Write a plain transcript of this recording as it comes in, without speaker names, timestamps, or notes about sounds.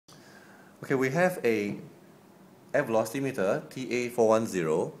Okay, we have a air velocity meter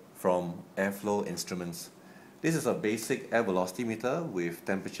TA410 from Airflow Instruments. This is a basic air velocity meter with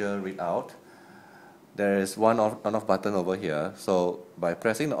temperature readout. There is one on-off button over here, so by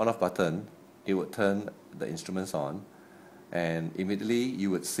pressing the on-off button, it would turn the instruments on, and immediately you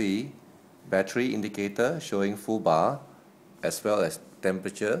would see battery indicator showing full bar, as well as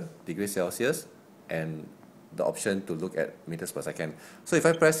temperature, degrees Celsius, and the option to look at meters per second. So if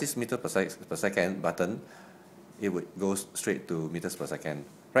I press this meter per second button, it would go straight to meters per second.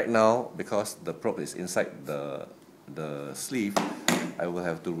 Right now, because the probe is inside the sleeve, I will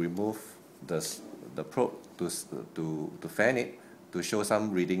have to remove the probe to fan it to show some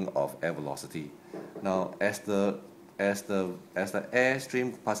reading of air velocity. Now, as the air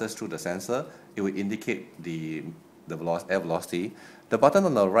stream passes through the sensor, it will indicate the air velocity. The button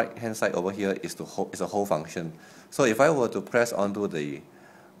on the right hand side over here is a hold function. So if I were to press onto the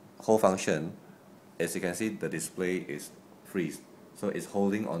hold function, as you can see, the display is freeze. So it's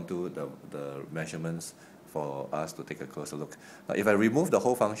holding onto the measurements for us to take a closer look. Now, if I remove the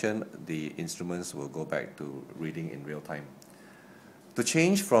hold function, the instruments will go back to reading in real time. To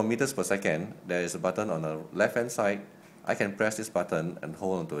change from meters per second, there is a button on the left hand side. I can press this button and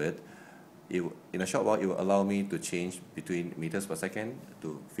hold onto it. In a short while, it will allow me to change between meters per second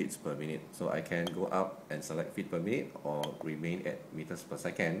to feet per minute. So I can go up and select feet per minute, or remain at meters per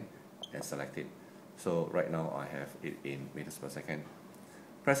second and select it. So right now I have it in meters per second.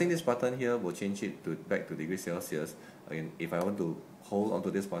 Pressing this button here will change it back to degrees Celsius. Again, if I want to hold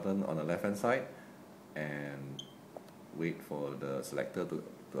onto this button on the left hand side and wait for the selector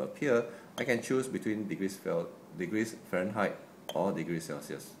to appear, I can choose between degrees Fahrenheit or degrees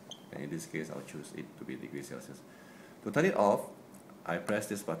Celsius. And in this case, I'll choose it to be degrees Celsius. To turn it off, I press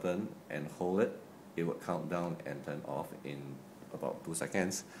this button and hold it. It will count down and turn off in about 2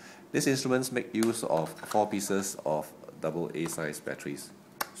 seconds. These instruments make use of 4 pieces of AA size batteries.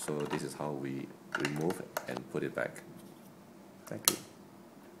 So this is how we remove and put it back. Thank you.